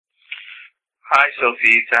Hi,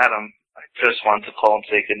 Sophie. It's Adam. I just want to call and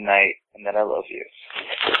say good night and that I love you.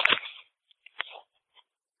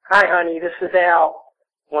 Hi, honey. This is Al.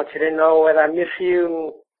 Want you to know that I miss you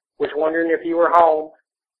and was wondering if you were home.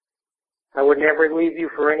 I would never leave you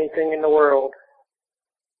for anything in the world.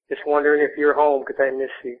 Just wondering if you're home because I miss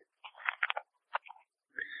you.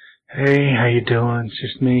 Hey, how you doing? It's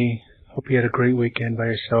just me. Hope you had a great weekend by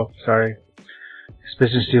yourself. Sorry. This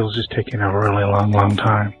business deal is just taking a really long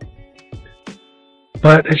time.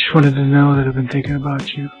 But I just wanted to know that I've been thinking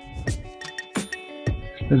about you. It's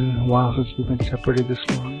been a while since we've been separated this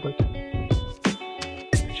long, but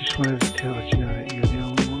I just wanted to let you know that you're the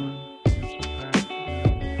only one. I'm so proud of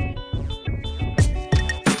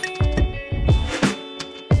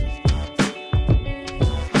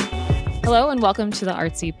you. Hello and welcome to the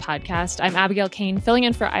Artsy Podcast. I'm Abigail Kane, filling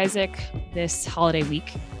in for Isaac this holiday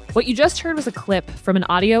week. What you just heard was a clip from an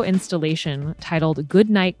audio installation titled Good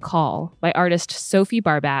Night Call by artist Sophie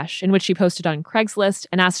Barbash, in which she posted on Craigslist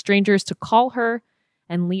and asked strangers to call her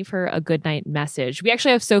and leave her a good night message. We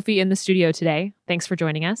actually have Sophie in the studio today. Thanks for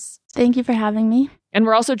joining us. Thank you for having me. And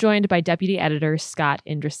we're also joined by Deputy Editor Scott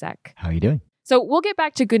Indrasek. How are you doing? So we'll get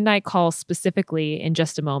back to Good Night Call specifically in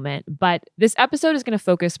just a moment, but this episode is going to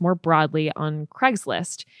focus more broadly on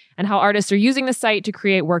Craigslist and how artists are using the site to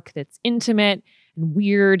create work that's intimate and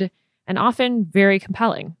weird and often very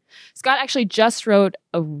compelling. Scott actually just wrote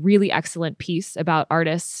a really excellent piece about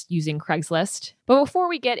artists using Craigslist. But before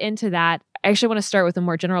we get into that, I actually want to start with a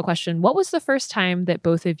more general question. What was the first time that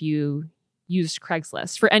both of you used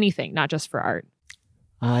Craigslist for anything, not just for art?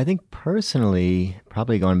 I think personally,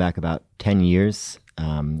 probably going back about 10 years,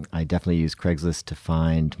 I definitely used Craigslist to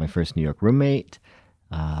find my first New York roommate,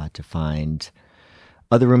 to find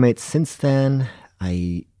other roommates since then.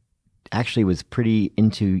 I actually was pretty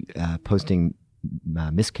into posting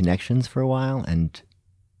misconnections for a while and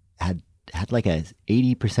had like a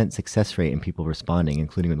 80% success rate in people responding,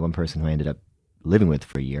 including with one person who I ended up living with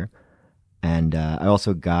for a year. And I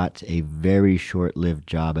also got a very short-lived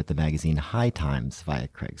job at the magazine High Times via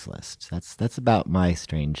Craigslist. That's about my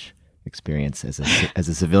strange experience as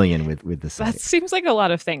a civilian with the site. That seems like a lot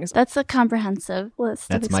of things. That's a comprehensive list.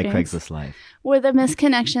 That's my Craigslist life. Were the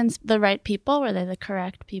misconnections the right people? Were they the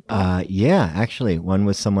correct people? Yeah, actually. One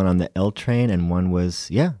was someone on the L train and one was,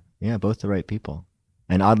 yeah, both the right people.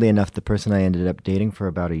 And oddly enough, the person I ended up dating for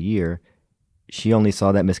about a year, she only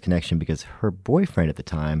saw that misconnection because her boyfriend at the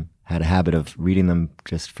time had a habit of reading them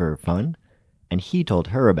just for fun, and he told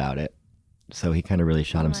her about it. So he kind of really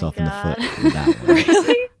shot himself in the foot with that one.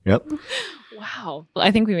 Really? Yep. Wow.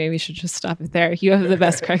 I think we maybe should just stop it there. You have the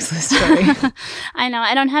best Craigslist story. I know.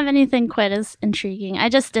 I don't have anything quite as intriguing. I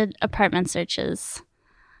just did apartment searches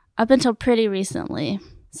up until pretty recently.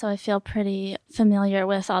 So I feel pretty familiar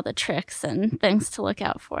with all the tricks and things to look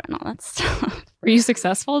out for and all that stuff. Were you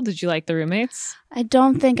successful? Did you like the roommates? I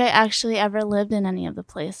don't think I actually ever lived in any of the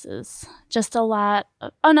places. Just a lot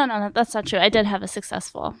of, no, that's not true. I did have a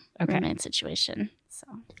successful roommate situation. So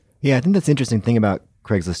yeah, I think that's the interesting thing about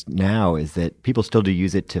Craigslist now is that people still do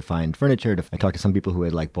use it to find furniture. I talked to some people who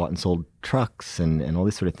had like bought and sold trucks and all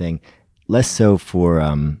this sort of thing. Less so for,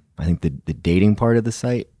 I think, the dating part of the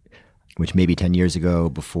site, which maybe 10 years ago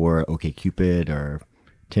before OkCupid or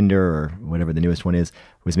Tinder or whatever the newest one is,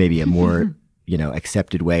 was maybe a more,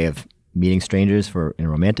 accepted way of meeting strangers in a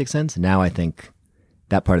romantic sense. Now I think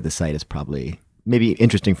that part of the site is probably maybe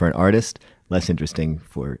interesting for an artist, less interesting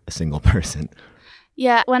for a single person.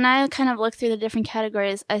 Yeah, when I kind of look through the different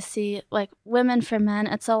categories, I see like women for men.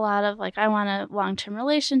 It's a lot of like, I want a long-term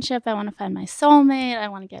relationship. I want to find my soulmate. I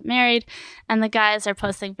want to get married. And the guys are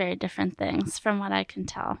posting very different things from what I can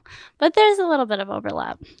tell. But there's a little bit of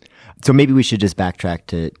overlap. So maybe we should just backtrack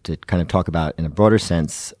to kind of talk about in a broader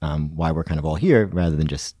sense why we're kind of all here rather than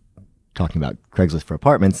just talking about Craigslist for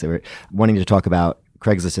apartments. We're wanting to talk about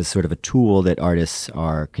Craigslist as sort of a tool that artists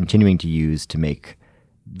are continuing to use to make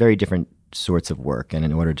very different sorts of work, and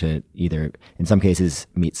in order to either in some cases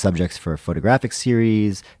meet subjects for a photographic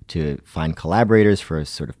series, to find collaborators for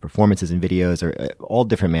sort of performances and videos, or all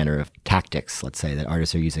different manner of tactics, let's say, that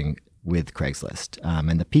artists are using with Craigslist.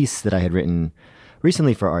 And the piece that I had written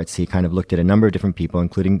recently for Artsy kind of looked at a number of different people,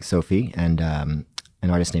 including Sophie and an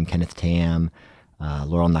artist named Kenneth Tam,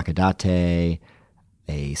 Laurel Nakadate,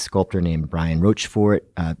 a sculptor named Brian Rochefort,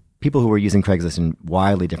 people who were using Craigslist in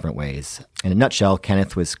wildly different ways. In a nutshell,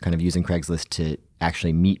 Kenneth was kind of using Craigslist to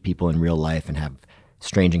actually meet people in real life and have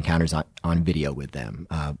strange encounters on video with them.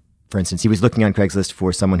 For instance, he was looking on Craigslist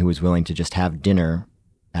for someone who was willing to just have dinner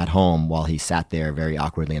at home while he sat there very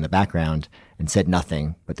awkwardly in the background and said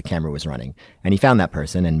nothing, but the camera was running. And he found that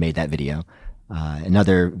person and made that video.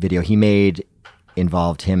 Another video he made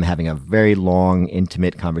involved him having a very long,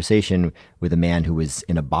 intimate conversation with a man who was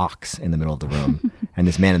in a box in the middle of the room. And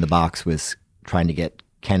this man in the box was trying to get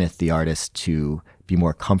Kenneth, the artist, to be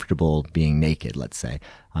more comfortable being naked, let's say.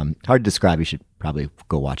 Hard to describe. You should probably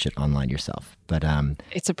go watch it online yourself. But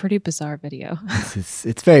it's a pretty bizarre video.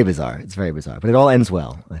 it's very bizarre. It's very bizarre. But it all ends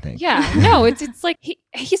well, I think. Yeah. No, it's like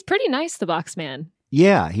he's pretty nice, the box man.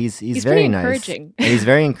 Yeah, he's very nice. Encouraging. And he's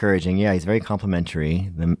very encouraging. Yeah, he's very complimentary.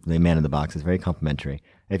 The man in the box is very complimentary.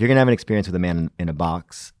 If you're going to have an experience with a man in a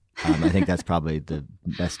box, I think that's probably the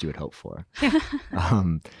best you would hope for.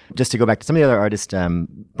 Just to go back to some of the other artists,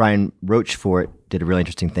 Brian Rochefort did a really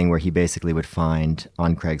interesting thing where he basically would find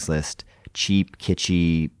on Craigslist cheap,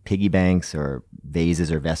 kitschy piggy banks or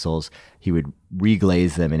vases or vessels. He would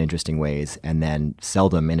reglaze them in interesting ways and then sell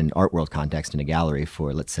them in an art world context in a gallery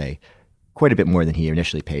for, let's say, quite a bit more than he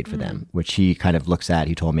initially paid for them, which he kind of looks at,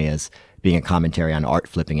 he told me, as being a commentary on art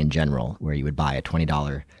flipping in general, where you would buy a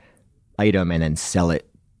 $20 item and then sell it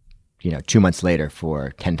 2 months later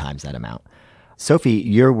for 10 times that amount. Sophie,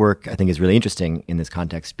 your work, I think, is really interesting in this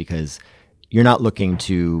context because you're not looking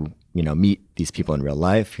to, meet these people in real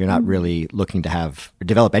life. You're not really looking to have or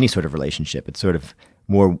develop any sort of relationship. It's sort of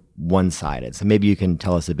more one-sided. So maybe you can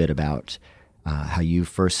tell us a bit about how you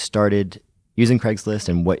first started using Craigslist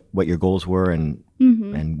and what your goals were, and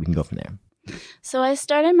we can go from there. So I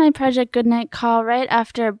started my project Goodnight Call right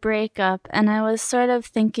after a breakup, and I was sort of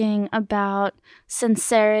thinking about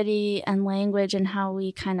sincerity and language and how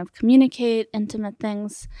we kind of communicate intimate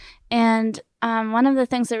things. And one of the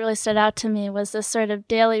things that really stood out to me was this sort of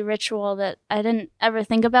daily ritual that I didn't ever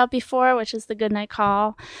think about before, which is the Goodnight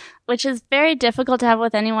Call, which is very difficult to have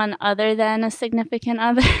with anyone other than a significant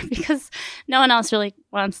other because no one else really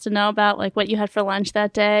wants to know about like what you had for lunch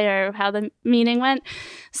that day or how the meeting went.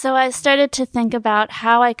 So I started to think about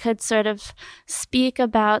how I could sort of speak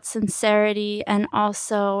about sincerity and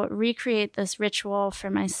also recreate this ritual for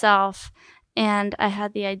myself. And I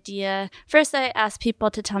had the idea, first I asked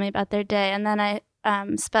people to tell me about their day, and then I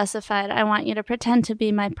specified, I want you to pretend to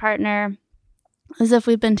be my partner as if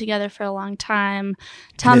we've been together for a long time.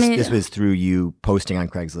 This was through you posting on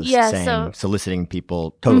Craigslist, soliciting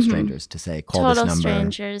people, total strangers, to say, call this number. Total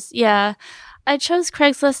strangers, yeah. I chose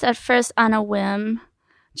Craigslist at first on a whim,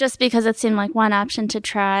 just because it seemed like one option to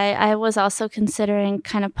try. I was also considering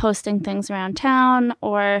kind of posting things around town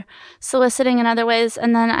or soliciting in other ways.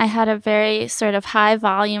 And then I had a very sort of high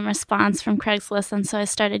volume response from Craigslist. And so I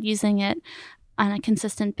started using it on a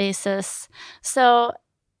consistent basis. So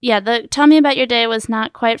yeah, the tell me about your day was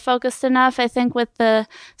not quite focused enough. I think with the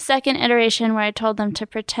second iteration where I told them to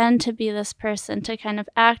pretend to be this person, to kind of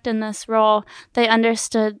act in this role, they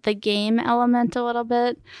understood the game element a little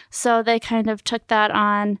bit. So they kind of took that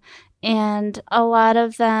on, and a lot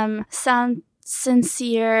of them sound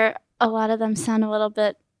sincere. A lot of them sound a little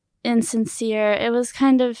bit insincere. It was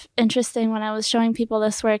kind of interesting when I was showing people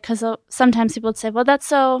this work because sometimes people would say, well, that's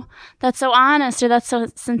so honest or that's so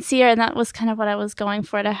sincere. And that was kind of what I was going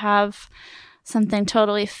for, to have something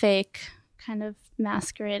totally fake kind of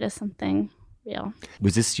masquerade as something real.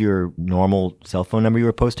 Was this your normal cell phone number you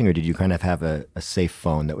were posting, or did you kind of have a safe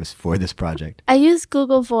phone that was for this project? I used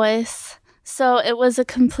Google Voice, so it was a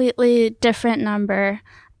completely different number.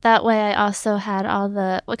 That way I also had all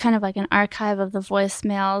the, kind of like an archive of the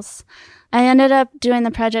voicemails. I ended up doing the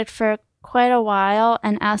project for quite a while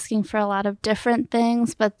and asking for a lot of different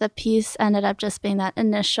things, but the piece ended up just being that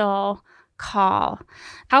initial call.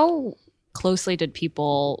 How closely did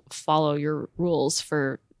people follow your rules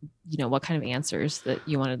for, what kind of answers that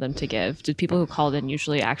you wanted them to give? Did people who called in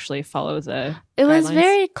usually actually follow the It guidelines? was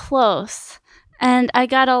very close. And I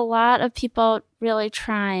got a lot of people really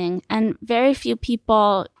trying and very few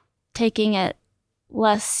people taking it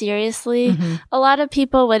less seriously. Mm-hmm. A lot of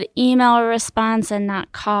people would email a response and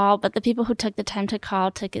not call, but the people who took the time to call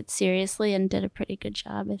took it seriously and did a pretty good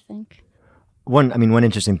job, I think. One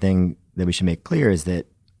interesting thing that we should make clear is that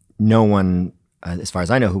no one, as far as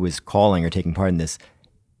I know, who was calling or taking part in this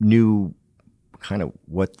knew kind of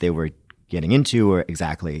what they were getting into or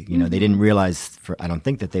exactly. They didn't realize, I don't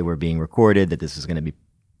think, that they were being recorded, that this was going to be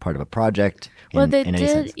part of a project. Well, they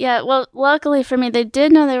did. Yeah. Well, luckily for me, they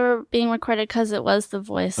did know they were being recorded because it was the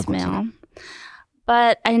voicemail.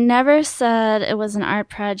 But I never said it was an art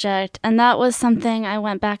project. And that was something I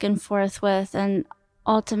went back and forth with and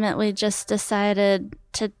ultimately just decided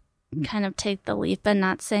to kind of take the leap and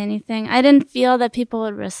not say anything. I didn't feel that people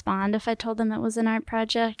would respond if I told them it was an art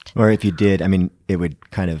project. Or if you did, it would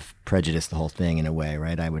kind of prejudice the whole thing in a way,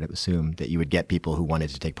 right? I would assume that you would get people who wanted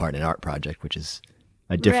to take part in an art project, which is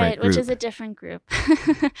a different right, group. which is a different group.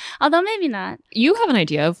 Although maybe not. You have an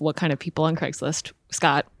idea of what kind of people on Craigslist,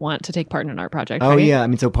 Scott, want to take part in an art project, Oh right? yeah, I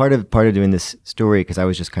mean, so part of doing this story, because I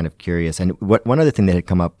was just kind of curious, and one other thing that had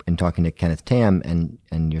come up in talking to Kenneth Tam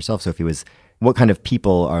and yourself, Sophie, was what kind of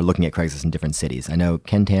people are looking at Craigslist in different cities. I know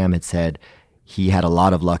Ken Tam had said he had a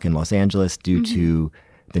lot of luck in Los Angeles due to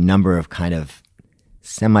the number of kind of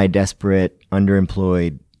semi-desperate,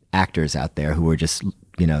 underemployed actors out there who were just,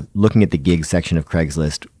 looking at the gigs section of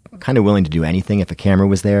Craigslist, kind of willing to do anything if a camera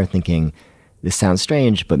was there, thinking, this sounds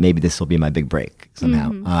strange, but maybe this will be my big break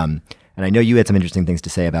somehow. And I know you had some interesting things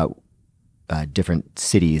to say about different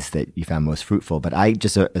cities that you found most fruitful, but I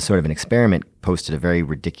just, as sort of an experiment, posted a very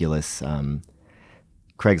ridiculous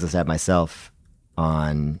Craigslist ad myself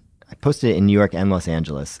I posted it in New York and Los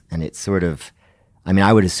Angeles, and it's sort of,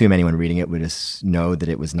 I would assume anyone reading it would just know that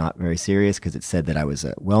it was not very serious, because it said that I was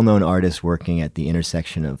a well-known artist working at the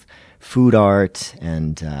intersection of food art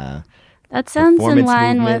and that sounds in performance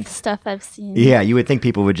line movement. with stuff I've seen. Yeah, you would think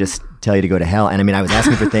people would just tell you to go to hell. And I was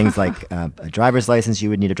asking for things like a driver's license. You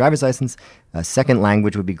would need a driver's license. A second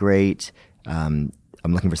language would be great. I'm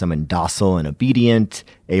looking for someone docile and obedient,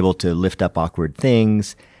 able to lift up awkward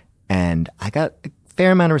things. And I got a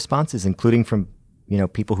fair amount of responses, including from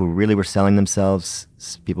people who really were selling themselves,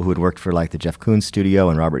 people who had worked for like the Jeff Koons studio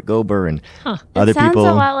and Robert Gober and other It sounds people.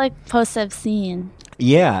 a lot like posts I've seen.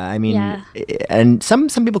 Yeah, and some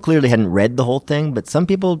people clearly hadn't read the whole thing, but some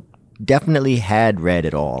people definitely had read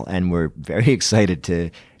it all and were very excited to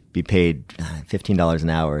be paid $15 an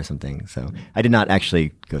hour or something. So I did not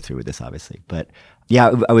actually go through with this, obviously, but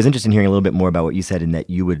yeah, I was interested in hearing a little bit more about what you said, in that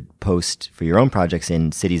you would post for your own projects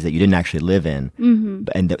in cities that you didn't actually live in,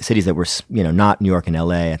 and the cities that were, not New York and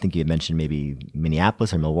LA. I think you had mentioned maybe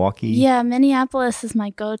Minneapolis or Milwaukee. Yeah, Minneapolis is my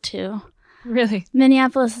go-to. Really?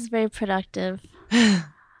 Minneapolis is very productive.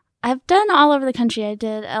 I've done all over the country. I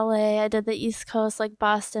did LA, I did the East Coast, like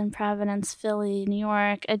Boston, Providence, Philly, New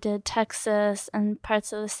York. I did Texas and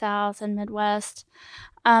parts of the South and Midwest.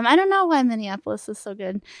 I don't know why Minneapolis is so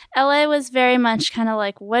good. LA was very much kind of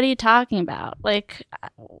like, what are you talking about? Like,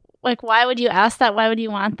 why would you ask that? Why would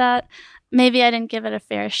you want that? Maybe I didn't give it a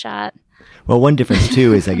fair shot. Well, one difference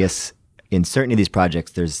too is, I guess, in certain of these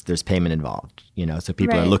projects, there's payment involved. So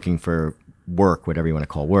people are Right. looking for work, whatever you want to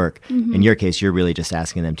call work. In your case, you're really just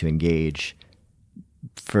asking them to engage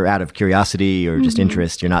for out of curiosity or just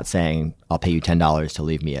interest. You're not saying, I'll pay you $10 to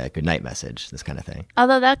leave me a good night message, this kind of thing.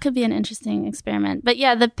 Although that could be an interesting experiment. But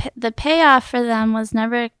yeah, the payoff for them was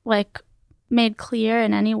never like made clear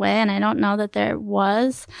in any way, and I don't know that there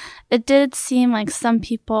was. It did seem like some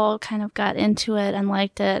people kind of got into it and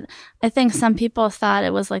liked it. I think some people thought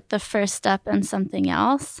it was like the first step in something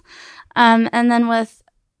else. And then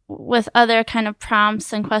with other kind of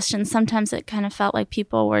prompts and questions, sometimes it kind of felt like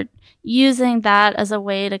people were using that as a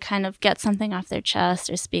way to kind of get something off their chest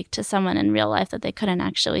or speak to someone in real life that they couldn't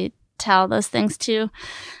actually tell those things to.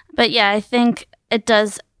 But yeah, I think it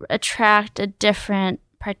does attract a different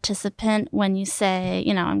participant when you say,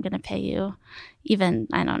 I'm going to pay you even,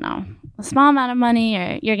 I don't know, a small amount of money,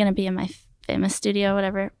 or you're going to be in my famous studio,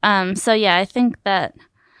 whatever. So yeah, I think that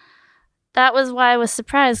was why I was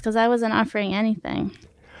surprised, because I wasn't offering anything.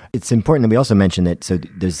 It's important that we also mention that, so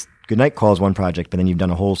there's Goodnight Call is one project, but then you've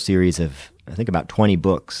done a whole series of, I think, about 20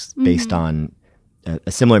 books based on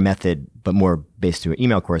a similar method, but more based through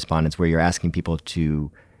email correspondence, where you're asking people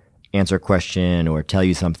to answer a question or tell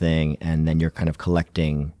you something, and then you're kind of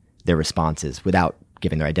collecting their responses without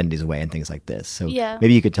giving their identities away and things like this. So Yeah.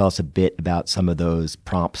 maybe you could tell us a bit about some of those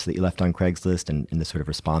prompts that you left on Craigslist and the sort of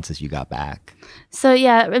responses you got back. So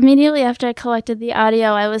yeah, immediately after I collected the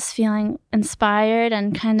audio, I was feeling inspired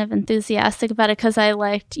and kind of enthusiastic about it, because I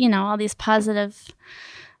liked, all these positive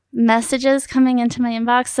messages coming into my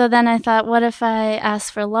inbox. So then I thought, what if I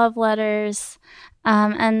asked for love letters?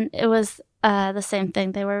 And it was the same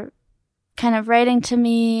thing. They were kind of writing to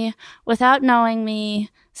me without knowing me,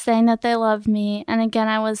 saying that they loved me. And again,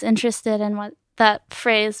 I was interested in what that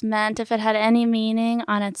phrase meant, if it had any meaning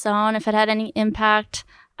on its own, if it had any impact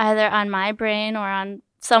either on my brain or on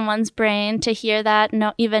someone's brain to hear that,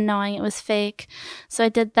 even knowing it was fake. So I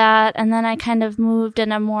did that, and then I kind of moved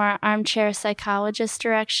in a more armchair psychologist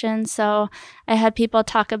direction. So I had people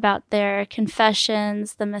talk about their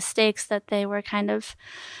confessions, the mistakes that they were kind of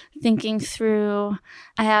thinking through.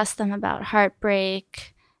 I asked them about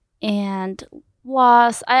heartbreak and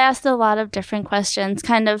loss. I asked a lot of different questions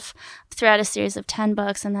kind of throughout a series of 10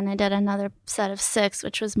 books, and then I did another set of 6,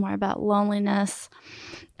 which was more about loneliness.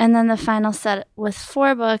 And then the final set with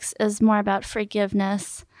 4 books is more about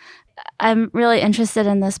forgiveness. I'm really interested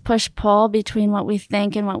in this push-pull between what we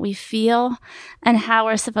think and what we feel, and how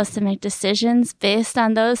we're supposed to make decisions based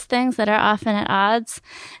on those things that are often at odds.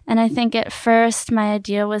 And I think at first my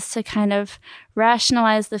idea was to kind of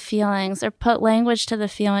rationalize the feelings or put language to the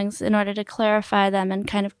feelings in order to clarify them and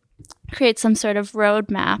kind of create some sort of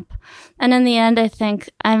roadmap. And in the end, I think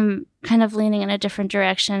I'm kind of leaning in a different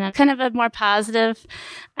direction, kind of a more positive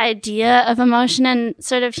idea of emotion and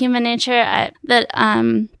sort of human nature, that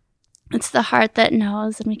it's the heart that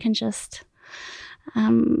knows, and we can just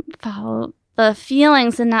follow the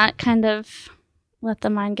feelings and not kind of let the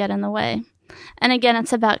mind get in the way. And again,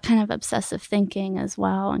 it's about kind of obsessive thinking as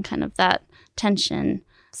well, and kind of that tension.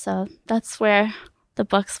 So that's where the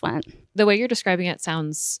books went. The way you're describing it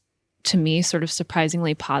sounds to me sort of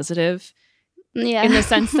surprisingly positive. Yeah. In the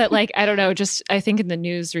sense that, like, I don't know, just I think in the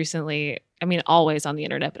news recently, I mean, always on the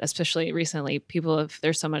internet, but especially recently,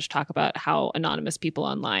 there's so much talk about how anonymous people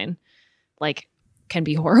online, like, can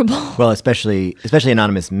be horrible. Well, especially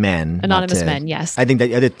anonymous men. Anonymous men, yes. I think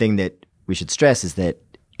the other thing that we should stress is that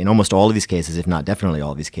in almost all of these cases, if not definitely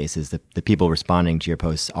all of these cases, the people responding to your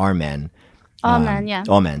posts are men. All men, yeah.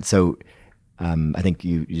 All men. So I think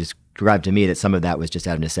you just described to me that some of that was just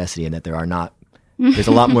out of necessity, and that there's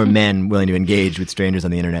a lot more men willing to engage with strangers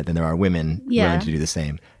on the internet than there are women willing to do the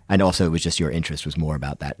same. And also, it was just your interest was more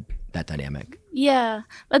about that dynamic. Yeah,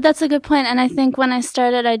 but that's a good point. And I think when I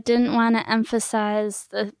started, I didn't want to emphasize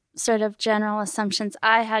the sort of general assumptions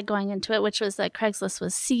I had going into it, which was that Craigslist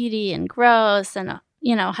was seedy and gross and,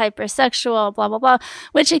 hypersexual, blah, blah, blah,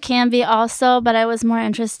 which it can be also. But I was more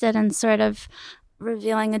interested in sort of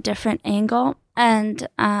revealing a different angle. And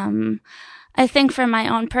I think for my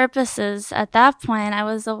own purposes at that point, I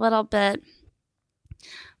was a little bit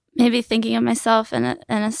maybe thinking of myself in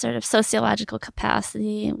a sort of sociological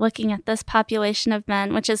capacity, looking at this population of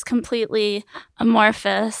men, which is completely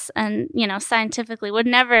amorphous and, scientifically would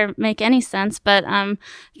never make any sense, but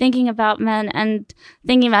thinking about men and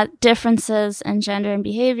thinking about differences in gender and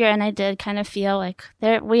behavior. And I did kind of feel like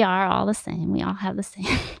we are all the same. We all have the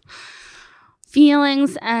same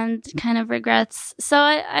feelings and kind of regrets. So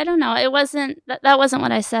I don't know. It wasn't that wasn't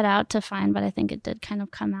what I set out to find, but I think it did kind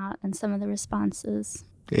of come out in some of the responses.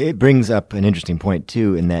 It brings up an interesting point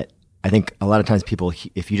too, in that I think a lot of times people,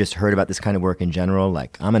 if you just heard about this kind of work in general,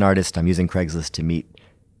 like I'm an artist, I'm using Craigslist to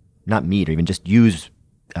not meet or even just use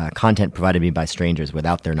content provided me by strangers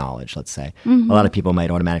without their knowledge, let's say. Mm-hmm. A lot of people might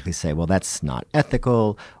automatically say, well, that's not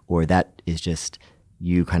ethical, or that is just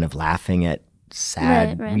you kind of laughing at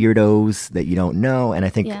sad weirdos that you don't know. And I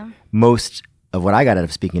think most of what I got out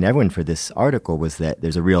of speaking to everyone for this article was that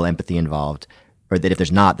there's a real empathy involved, or that if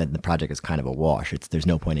there's not, then the project is kind of a wash. There's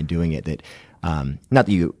no point in doing it. That not that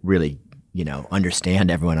you really understand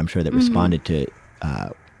everyone, I'm sure, that responded to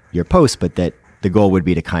your post, but that the goal would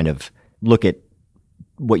be to kind of look at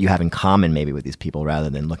what you have in common maybe with these people rather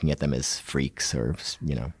than looking at them as freaks or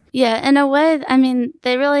Yeah, in a way, I mean,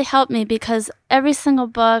 they really helped me because every single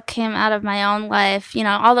book came out of my own life.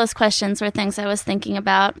 All those questions were things I was thinking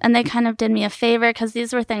about, and they kind of did me a favor because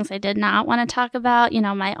these were things I did not want to talk about,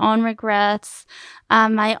 my own regrets,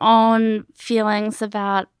 my own feelings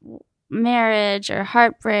about marriage or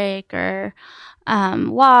heartbreak or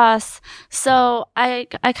loss. So I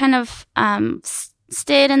kind of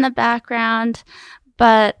stayed in the background,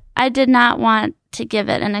 but I did not want to give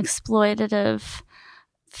it an exploitative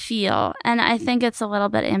feel. And I think it's a little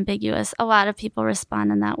bit ambiguous. A lot of people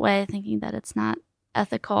respond in that way, thinking that it's not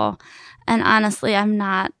ethical. And honestly, I'm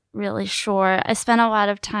not really sure. I spent a lot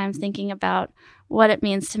of time thinking about what it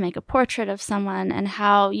means to make a portrait of someone and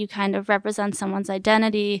how you kind of represent someone's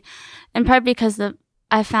identity, in part because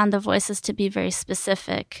I found the voices to be very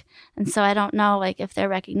specific. And so I don't know, if they're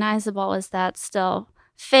recognizable, is that still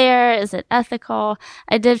fair? Is it ethical?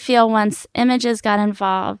 I did feel once images got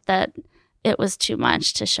involved that it was too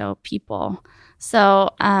much to show people. So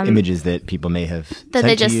images that people may have that sent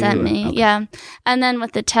they just to you, sent me, okay. Yeah. And then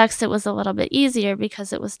with the text, it was a little bit easier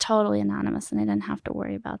because it was totally anonymous, and I didn't have to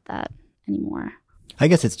worry about that anymore. I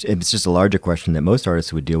guess it's just a larger question that most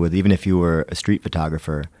artists would deal with, even if you were a street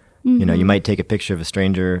photographer. Mm-hmm. You might take a picture of a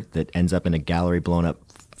stranger that ends up in a gallery blown up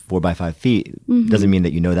 4 by 5 feet. Mm-hmm. Doesn't mean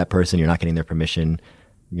that you know that person. You're not getting their permission.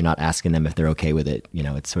 You're not asking them if they're okay with it.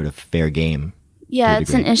 It's sort of fair game. Yeah,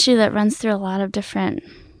 it's an issue that runs through a lot of different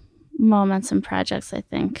moments and projects, I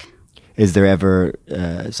think. Is there ever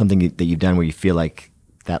something that you've done where you feel like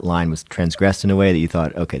that line was transgressed in a way that you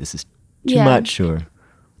thought, okay, this is too much? Or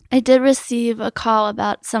I did receive a call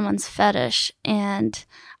about someone's fetish, and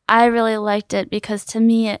I really liked it because to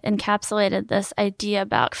me it encapsulated this idea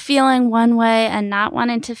about feeling one way and not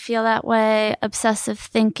wanting to feel that way, obsessive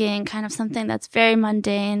thinking, kind of something that's very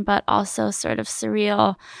mundane but also sort of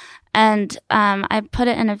surreal. And I put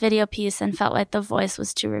it in a video piece and felt like the voice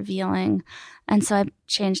was too revealing. And so I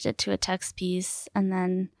changed it to a text piece. And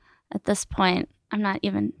then at this point, I'm not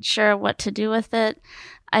even sure what to do with it.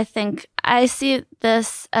 I think I see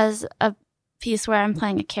this as a piece where I'm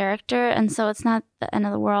playing a character, and so it's not the end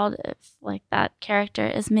of the world if like that character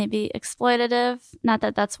is maybe exploitative. Not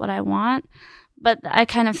that that's what I want, but I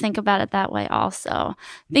kind of think about it that way also.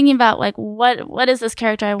 Thinking about like what is this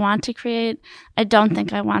character I want to create? I don't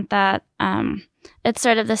think I want that. It's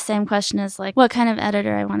sort of the same question as like what kind of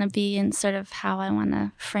editor I want to be and sort of how I want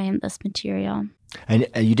to frame this material. And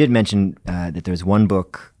you did mention that there's one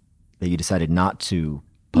book that you decided not to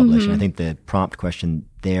publish, and I think the prompt question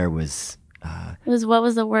there was it was, what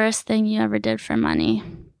was the worst thing you ever did for money?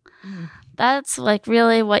 That's like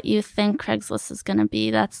really what you think Craigslist is going to be.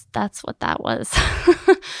 That's what that was.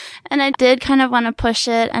 And I did kind of want to push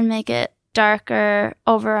it and make it darker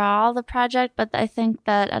overall, the project, but I think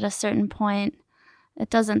that at a certain point, it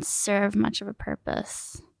doesn't serve much of a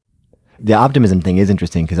purpose. The optimism thing is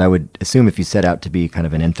interesting because I would assume if you set out to be kind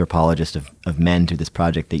of an anthropologist of men through this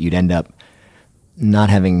project that you'd end up not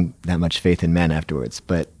having that much faith in men afterwards.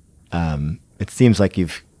 But it seems like you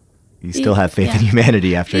still have faith in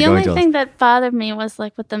humanity after going to... The only thing that bothered me was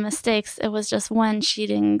like with the mistakes, it was just one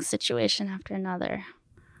cheating situation after another.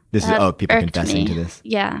 This that is people irked confessing me. to this.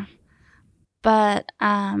 Yeah. But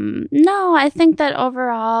no, I think that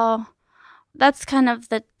overall, that's kind of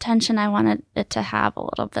the tension I wanted it to have a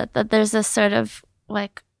little bit, that there's this sort of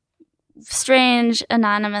like strange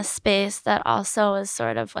anonymous space that also is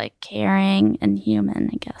sort of like caring and human,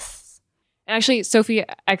 I guess. Actually, Sophie,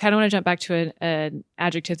 I kind of want to jump back to an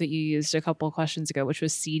adjective that you used a couple of questions ago, which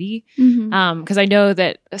was seedy. Because I know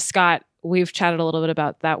that, Scott, we've chatted a little bit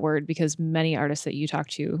about that word because many artists that you talk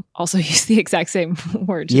to also use the exact same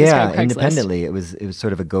word to describe Craigslist. Independently, it was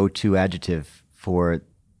sort of a go-to adjective for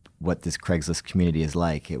what this Craigslist community is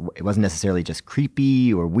like. It wasn't necessarily just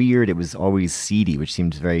creepy or weird. It was always seedy, which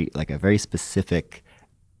seems very specific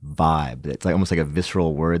vibe. It's like almost like a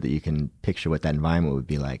visceral word that you can picture what that environment would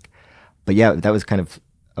be like. But yeah, that was kind of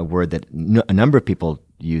a word that a number of people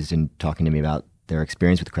used in talking to me about their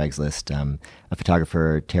experience with Craigslist. A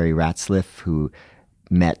photographer, Terry Ratzliff, who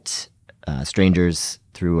met strangers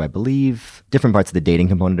through, I believe, different parts of the dating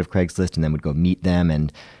component of Craigslist and then would go meet them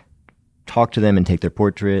and talk to them and take their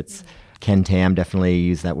portraits. Ken Tam definitely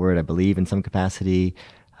used that word, I believe, in some capacity.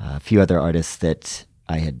 A few other artists that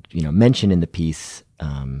I had mentioned in the piece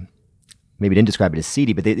maybe didn't describe it as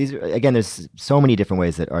seedy, but these again, there's so many different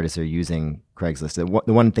ways that artists are using Craigslist.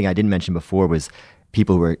 The one thing I didn't mention before was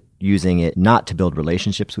people who are using it not to build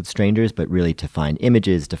relationships with strangers, but really to find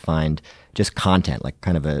images, to find just content, like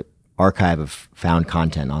kind of a archive of found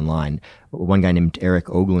content online. One guy named Eric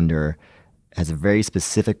Oglander has a very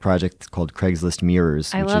specific project called Craigslist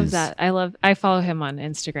Mirrors. I love that. I follow him on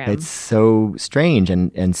Instagram. It's so strange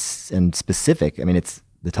and specific. I mean,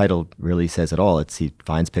 the title really says it all. He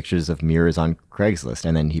finds pictures of mirrors on Craigslist,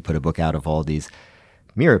 and then he put a book out of all these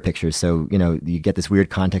mirror pictures. So, you get this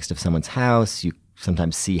weird context of someone's house. You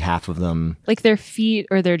sometimes see half of them. Like their feet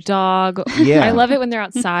or their dog. Yeah. I love it when they're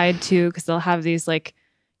outside too, because they'll have these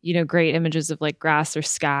great images of like grass or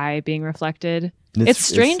sky being reflected. It's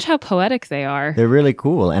strange how poetic they are. They're really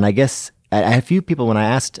cool. And I guess I had a few people when I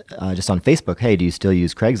asked just on Facebook, hey, do you still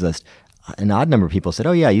use Craigslist? An odd number of people said,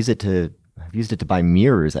 oh yeah, I've used it to buy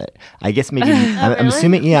mirrors. I guess maybe I'm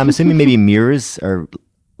assuming maybe mirrors are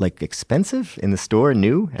like expensive in the store,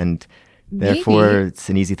 new, and therefore it's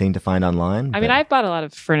an easy thing to find online. I mean, I've bought a lot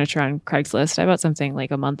of furniture on Craigslist. I bought something like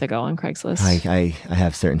a month ago on Craigslist. I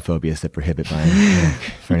have certain phobias that prohibit buying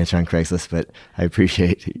furniture on Craigslist, but I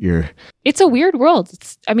appreciate your... It's a weird world.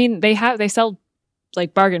 They sell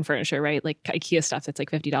like bargain furniture, right? Like IKEA stuff that's like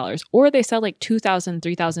 $50, or they sell like $2,000,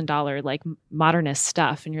 $3,000 like modernist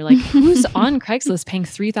stuff, and you're like, who's on Craigslist paying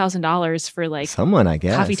 $3,000 for like someone, I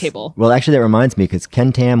guess, coffee table? Well, actually, that reminds me because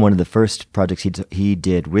Ken Tam, one of the first projects he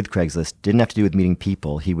did with Craigslist, didn't have to do with meeting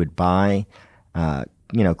people. He would buy,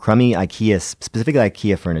 crummy IKEA, specifically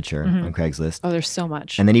IKEA furniture on Craigslist. Oh, there's so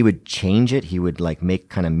much. And then he would change it. He would like make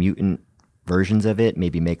kind of mutant versions of it,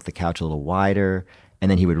 maybe make the couch a little wider, and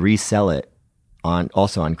then he would resell it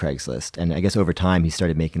also on Craigslist. And I guess over time he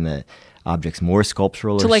started making the objects more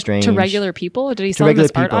sculptural or strange. To regular people? Or did he sell them as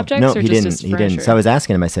art objects? No, or he just didn't. as He furniture? didn't. So I was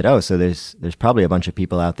asking him, I said, so there's probably a bunch of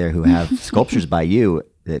people out there who have sculptures by you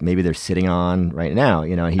that maybe they're sitting on right now,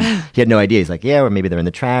 and he had no idea. He's like, yeah, or maybe they're in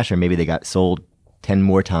the trash, or maybe they got sold 10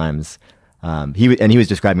 more times He was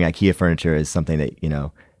describing IKEA furniture as something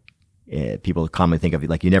that, people commonly think of,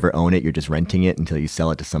 like, you never own it, you're just renting it until you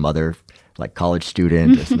sell it to some other, like, college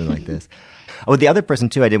student or something like this. Oh, the other person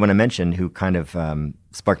too I did want to mention who kind of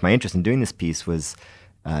sparked my interest in doing this piece was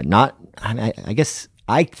I guess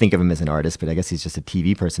I think of him as an artist, but I guess he's just a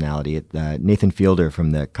TV personality. Nathan Fielder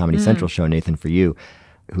from the Comedy Central show Nathan For You,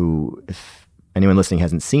 who, if anyone listening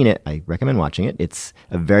hasn't seen it, I recommend watching it. It's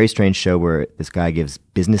a very strange show where this guy gives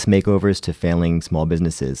business makeovers to failing small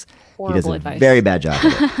businesses. Horrible he does a advice. very bad job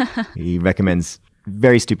of it. He recommends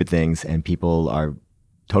very stupid things, and people are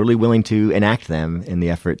totally willing to enact them in the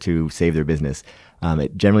effort to save their business.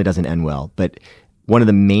 It generally doesn't end well. But one of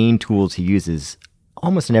the main tools he uses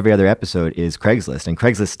almost in every other episode is Craigslist. And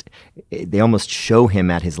Craigslist, they almost show him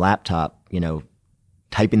at his laptop,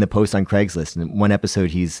 typing the post on Craigslist. And in one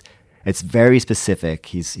episode, it's very specific.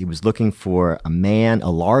 He was looking for a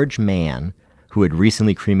large man who had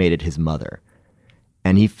recently cremated his mother.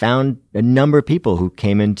 And he found a number of people who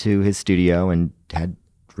came into his studio and had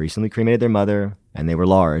recently cremated their mother, and they were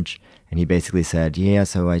large. And he basically said, yeah,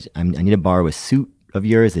 so I need to borrow a suit of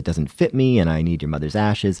yours. It doesn't fit me, and I need your mother's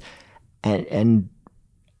ashes. And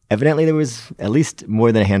evidently there was at least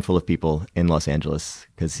more than a handful of people in Los Angeles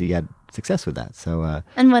because he had success with that. So,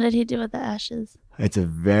 and what did he do with the ashes? It's a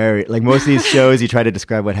very, like most of these shows, you try to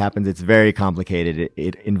describe what happens. It's very complicated.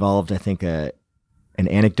 It involved, I think, an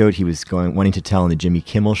anecdote he was wanting to tell on the Jimmy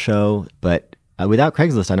Kimmel show, but without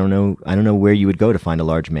Craigslist, I don't know where you would go to find a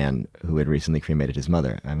large man who had recently cremated his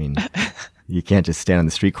mother. I mean, you can't just stand on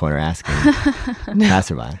the street corner asking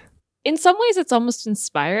passerby. In some ways, it's almost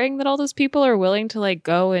inspiring that all those people are willing to like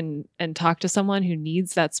go and talk to someone who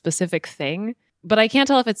needs that specific thing. But I can't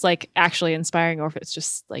tell if it's like actually inspiring or if it's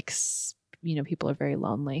just like, people are very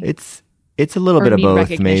lonely. It's a little bit of both,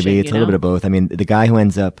 maybe. It's a little know? bit of both. I mean, the guy who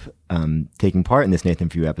ends up taking part in this Nathan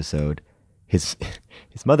For You episode, his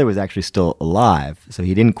mother was actually still alive, so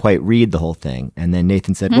he didn't quite read the whole thing. And then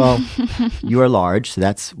Nathan said, well, you are large, so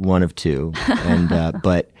that's one of two. And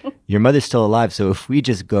but your mother's still alive, so if we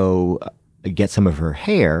just go get some of her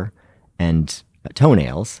hair and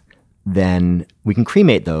toenails, then we can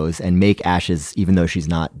cremate those and make ashes even though she's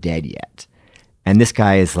not dead yet. And this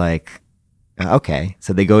guy is like, okay.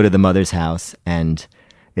 So they go to the mother's house, and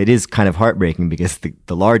it is kind of heartbreaking because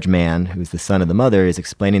the large man, who's the son of the mother, is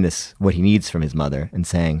explaining what he needs from his mother and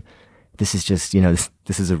saying, this is just,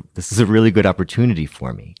 this is a really good opportunity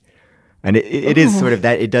for me. And it is sort of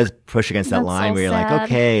that, it does push against that That's line so where you're sad. like,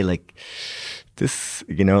 okay, like this,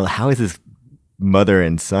 how is this mother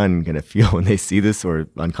and son going to feel when they see this or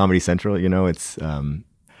on Comedy Central? It's,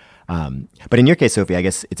 but in your case, Sophie, I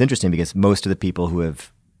guess it's interesting because most of the people who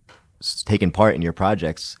have taken part in your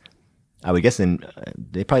projects, I would guess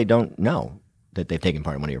they probably don't know that they've taken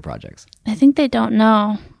part in one of your projects. I think they don't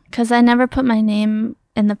know because I never put my name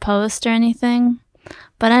in the post or anything.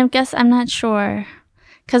 But I guess I'm not sure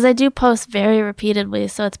because I do post very repeatedly.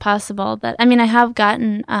 So it's possible that, I have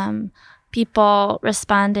gotten people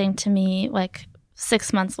responding to me like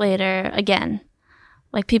 6 months later again.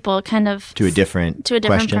 Like people kind of to a different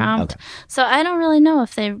question? prompt. Okay. So I don't really know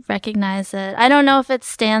if they recognize it. I don't know if it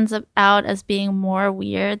stands out as being more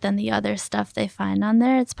weird than the other stuff they find on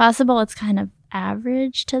there. It's possible it's kind of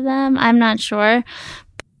average to them. I'm not sure.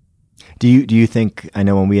 Do you think, I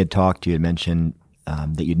know when we had talked, you had mentioned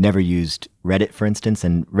that you'd never used Reddit, for instance,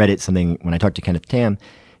 and Reddit, something, when I talked to Kenneth Tam,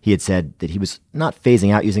 he had said that he was not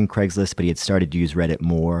phasing out using Craigslist, but he had started to use Reddit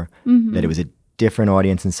more, that it was a different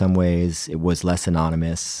audience in some ways. It was less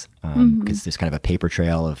anonymous because there's kind of a paper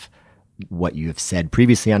trail of what you have said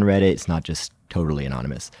previously on Reddit. It's not just totally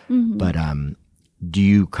anonymous. But do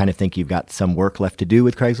you kind of think you've got some work left to do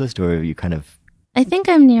with Craigslist, or are you kind of... I think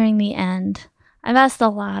I'm nearing the end. I've asked a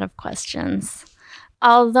lot of questions.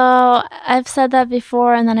 Although I've said that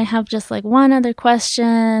before, and then I have just like one other question,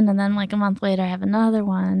 and then like a month later I have another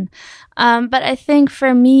one. But I think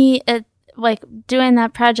for me, like doing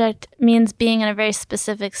that project means being in a very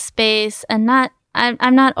specific space and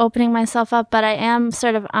I'm not opening myself up, but I am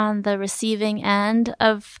sort of on the receiving end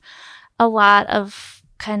of a lot of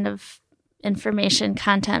kind of information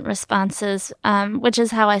content responses, which is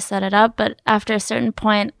how I set it up. But after a certain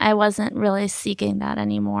point, I wasn't really seeking that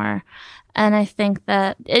anymore. And I think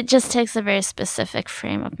that it just takes a very specific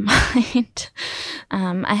frame of mind.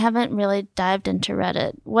 I haven't really dived into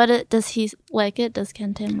Reddit. Does he like it? Does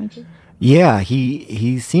Ken Tam like it? Yeah,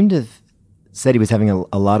 he seemed to have said he was having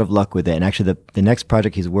a lot of luck with it. And actually the next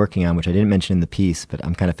project he's working on, which I didn't mention in the piece, but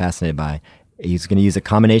I'm kind of fascinated by, he's going to use a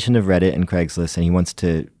combination of Reddit and Craigslist, and he wants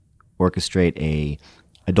to orchestrate a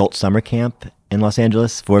adult summer camp in Los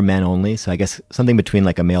Angeles for men only. So I guess something between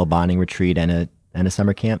like a male bonding retreat and a and a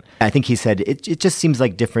summer camp. I think he said it just seems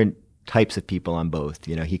like different types of people on both.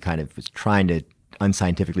 He kind of was trying to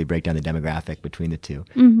unscientifically break down the demographic between the two.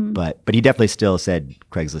 Mm-hmm. But he definitely still said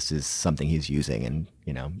Craigslist is something he's using, and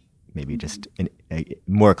maybe just a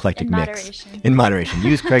more eclectic in mix. Moderation. In moderation.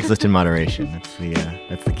 Use Craigslist in moderation.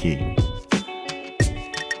 That's the key.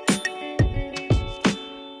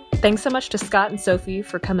 Thanks so much to Scott and Sophie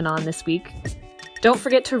for coming on this week. Don't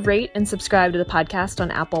forget to rate and subscribe to the podcast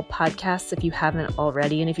on Apple Podcasts if you haven't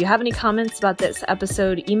already. And if you have any comments about this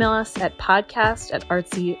episode, email us at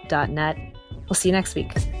podcast@artsy.net. We'll see you next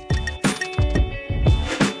week.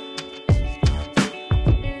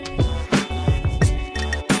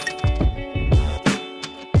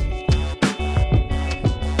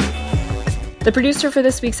 The producer for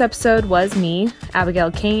this week's episode was me,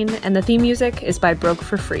 Abigail Kane, and the theme music is by Broke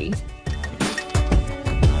for Free.